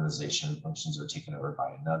reorganization functions are taken over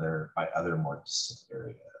by other more distant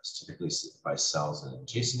areas, typically by cells in an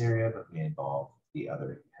adjacent area, but may involve the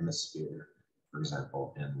other hemisphere, for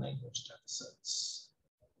example, in language deficits.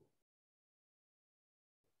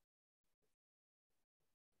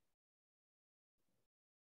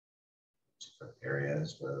 Different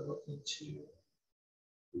areas where we're looking to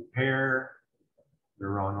repair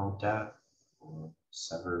neuronal death or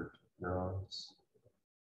severed neurons.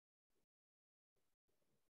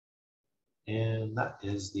 And that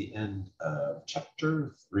is the end of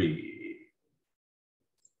chapter 3.